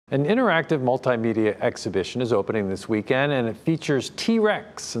An interactive multimedia exhibition is opening this weekend, and it features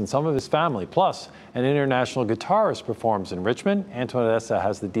T-Rex and some of his family. Plus, an international guitarist performs in Richmond. Antoinette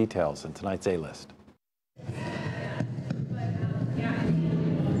has the details in tonight's A-List.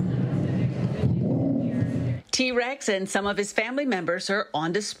 T-Rex and some of his family members are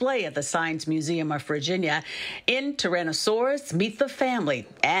on display at the Science Museum of Virginia in Tyrannosaurus Meet the Family,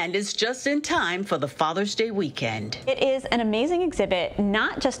 and it's just in time for the Father's Day weekend. It is an amazing exhibit,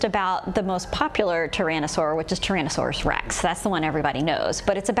 not just about the most popular Tyrannosaur, which is Tyrannosaurus Rex. That's the one everybody knows,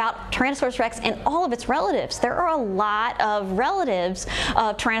 but it's about Tyrannosaurus Rex and all of its relatives. There are a lot of relatives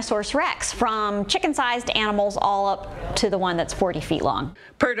of Tyrannosaurus Rex, from chicken-sized animals all up to the one that's 40 feet long.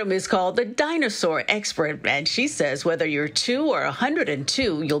 Purdom is called the dinosaur expert, and she says whether you're 2 or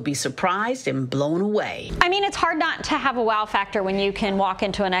 102, you'll be surprised and blown away. I mean, it's hard not to have a wow factor when you can walk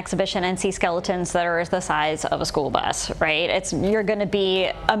into an exhibition and see skeletons that are the size of a school bus, right? You're going to be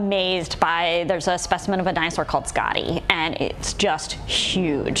amazed by, there's a specimen of a dinosaur called Scotty, and it's just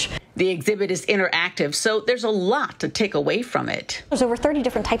huge. The exhibit is interactive, so there's a lot to take away from it. There's over 30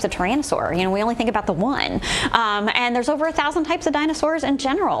 different types of Tyrannosaur. You know, we only think about the one. And there's over 1,000 types of dinosaurs in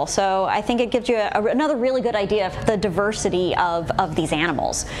general. So I think it gives you another really good idea of the diversity of these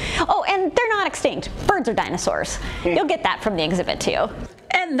animals. Oh, and they're not extinct. Birds are dinosaurs. You'll get that from the exhibit too.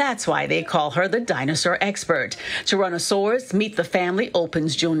 And that's why they call her the dinosaur expert. Tyrannosaurus Meet the Family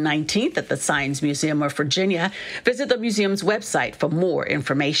opens June 19th at the Science Museum of Virginia. Visit the museum's website for more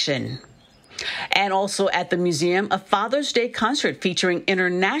information. And also at the museum, a Father's Day concert featuring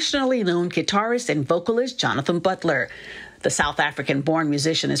internationally known guitarist and vocalist Jonathan Butler. The South African-born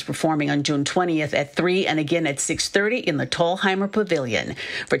musician is performing on June 20th at 3 and again at 6:30 in the Tallheimer Pavilion.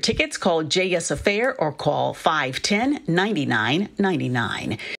 For tickets, call JS Affair or call 510-9999.